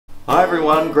Hi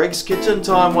everyone, Greg's Kitchen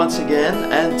time once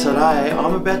again, and today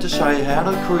I'm about to show you how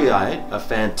to create a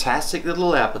fantastic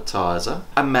little appetizer,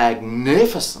 a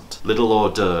magnificent little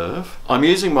hors d'oeuvre. I'm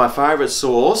using my favourite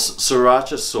sauce,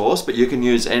 sriracha sauce, but you can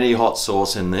use any hot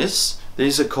sauce in this.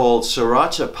 These are called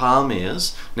sriracha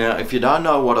palmiers. Now if you don't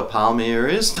know what a palmier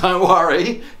is, don't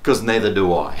worry, because neither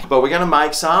do I. But we're going to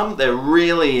make some. They're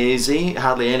really easy,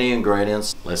 hardly any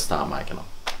ingredients. Let's start making them.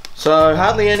 So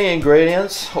hardly any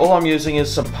ingredients. All I'm using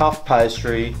is some puff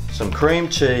pastry, some cream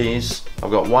cheese.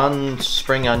 I've got one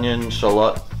spring onion,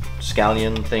 shallot,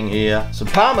 scallion thing here, some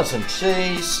parmesan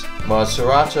cheese, my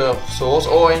sriracha sauce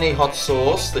or any hot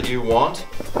sauce that you want.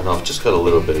 And I've just got a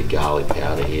little bit of garlic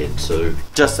powder here too,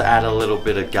 just to add a little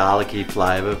bit of garlicky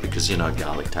flavour, because you know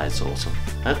garlic tastes awesome.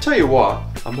 And I'll tell you what,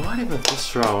 I might even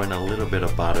just throw in a little bit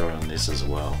of butter on this as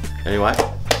well. Anyway,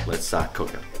 let's start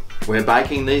cooking. We're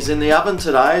baking these in the oven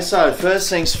today, so first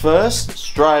things first,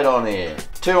 straight on here.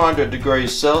 200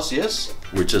 degrees Celsius,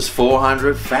 which is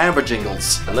 400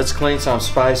 Fahrenheit. And let's clean some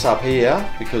space up here,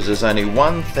 because there's only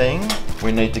one thing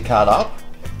we need to cut up,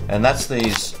 and that's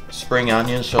these spring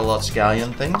onion, shallot,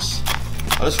 scallion things.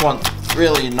 I just want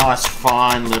really nice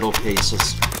fine little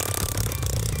pieces.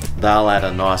 They'll add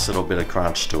a nice little bit of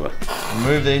crunch to it.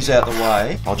 Move these out the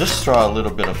way. I'll just throw a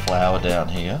little bit of flour down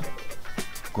here.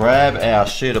 Grab our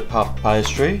sheet of puff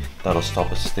pastry, that'll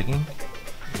stop us sticking.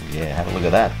 Yeah, have a look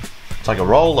at that. It's like a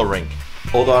roller rink.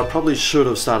 Although I probably should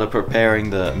have started preparing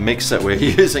the mix that we're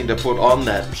using to put on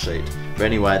that sheet. But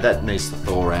anyway, that needs to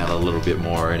thaw out a little bit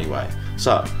more anyway.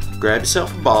 So, grab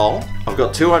yourself a bowl. I've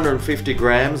got 250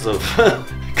 grams of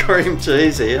cream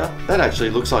cheese here. That actually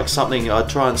looks like something I'd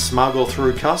try and smuggle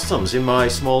through customs in my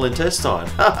small intestine.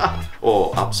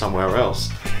 Or up somewhere else.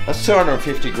 That's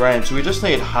 250 grams, so we just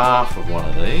need half of one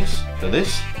of these for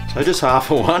this. So just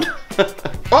half of one.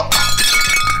 Oh!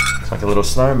 It's like a little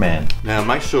snowman. Now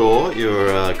make sure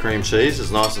your cream cheese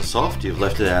is nice and soft. You've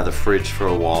left it out of the fridge for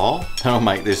a while. That'll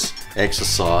make this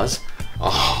exercise a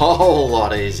whole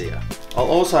lot easier. I'll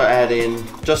also add in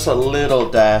just a little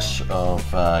dash of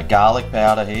garlic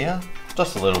powder here.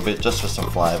 Just a little bit, just for some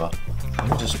flavour.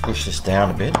 Let me just push this down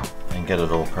a bit and get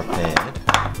it all prepared.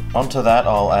 Onto that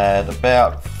I'll add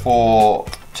about 4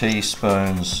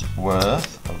 teaspoons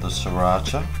worth of the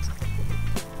sriracha.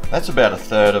 That's about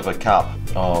 1/3 of a cup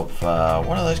of,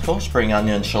 what are those called? Spring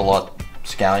onion, shallot,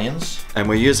 scallions. And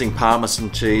we're using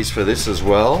parmesan cheese for this as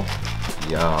well.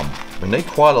 Yum. We need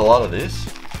quite a lot of this.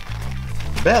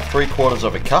 About 3/4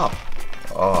 of a cup.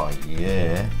 Oh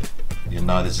yeah. You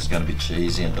know this is going to be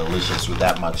cheesy and delicious with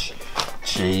that much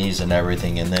cheese and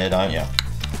everything in there, don't you?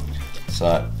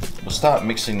 So we'll start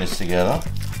mixing this together.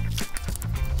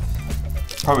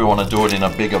 Probably want to do it in a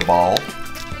bigger bowl.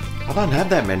 I don't have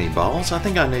that many bowls. I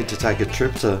think I need to take a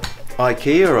trip to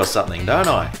IKEA or something, don't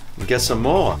I? And get some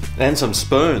more. And some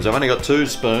spoons. I've only got 2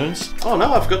 spoons. Oh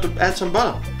no, I've got to add some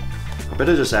butter. I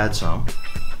better just add some,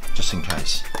 just in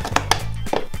case.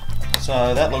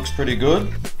 So that looks pretty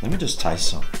good. Let me just taste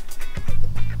some.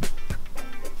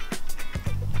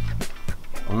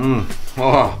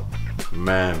 Oh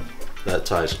man, that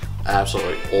tastes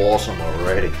absolutely awesome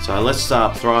already. So let's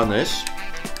start throwing this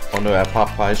onto our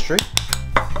puff pastry.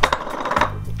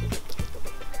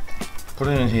 Put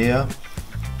it in here.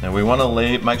 Now we want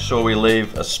to make sure we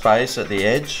leave a space at the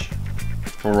edge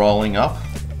for rolling up.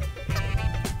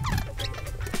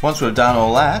 Once we've done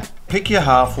all that, pick your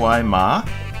halfway mark.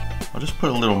 I'll just put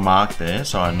a little mark there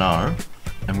so I know.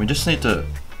 And we just need to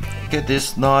get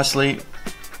this nicely,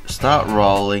 start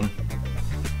rolling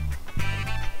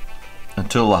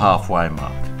until the halfway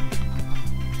mark.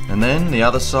 And then the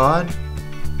other side,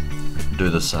 do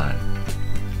the same.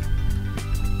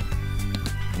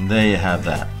 And there you have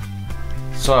that.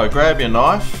 So grab your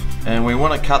knife, and we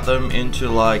want to cut them into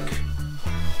like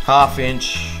 1/2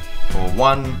 inch or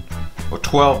 1 or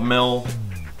 12 mil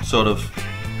sort of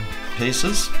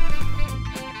pieces.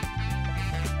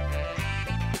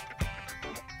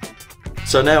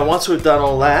 So now once we've done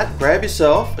all that, grab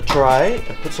yourself a tray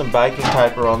and put some baking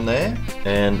paper on there,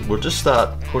 and we'll just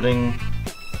start putting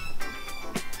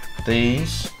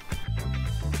these.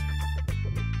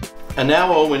 And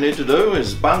now all we need to do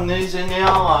is bung these in the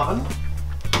oven.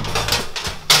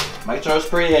 Make sure it's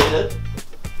preheated.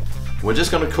 We're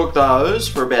just going to cook those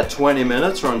for about 20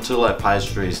 minutes or until that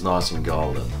pastry is nice and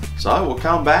golden. So we'll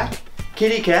come back.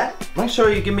 Kitty cat, make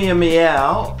sure you give me a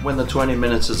meow when the 20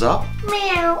 minutes is up.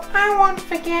 Meow, I won't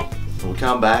forget. We'll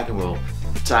come back and we'll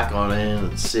tuck on in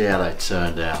and see how they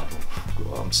turned out.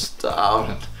 Oh, I'm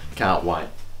starving. Can't wait.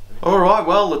 Alright,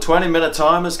 well the 20-minute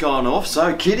timer's gone off.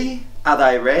 So Kitty, are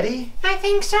they ready? I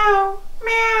think so.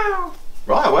 Meow.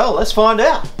 Right, well let's find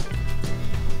out.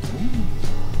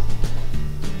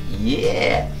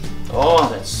 Yeah. Oh,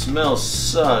 that smells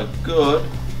so good.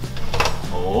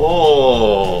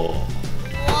 Oh.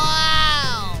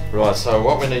 Wow. Right, so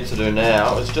what we need to do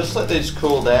now is just let these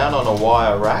cool down on a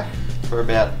wire rack for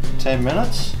about 10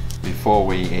 minutes before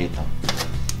we eat them.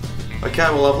 Okay,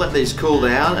 well I've let these cool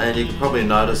down and you can probably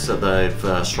notice that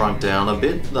they've shrunk down a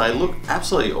bit. They look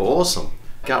absolutely awesome.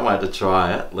 Can't wait to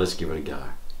try it. Let's give it a go.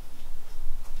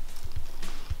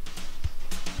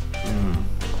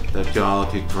 That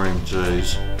garlicky cream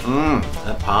cheese.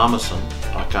 That parmesan.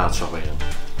 I can't stop eating.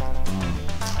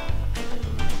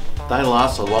 They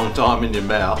last a long time in your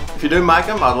mouth. If you do make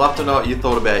them, I'd love to know what you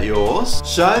thought about yours.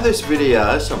 Show this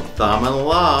video some thumb and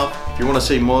love. If you want to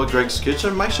see more Greg's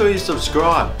Kitchen, make sure you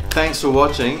subscribe. Thanks for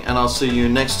watching, and I'll see you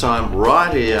next time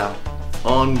right here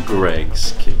on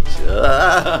Greg's Kitchen.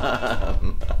 Oh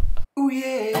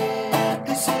yeah,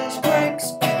 this is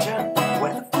Greg's Kitchen,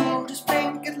 where the food is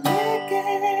pink and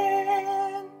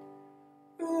licking.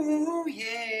 Ooh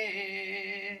yeah.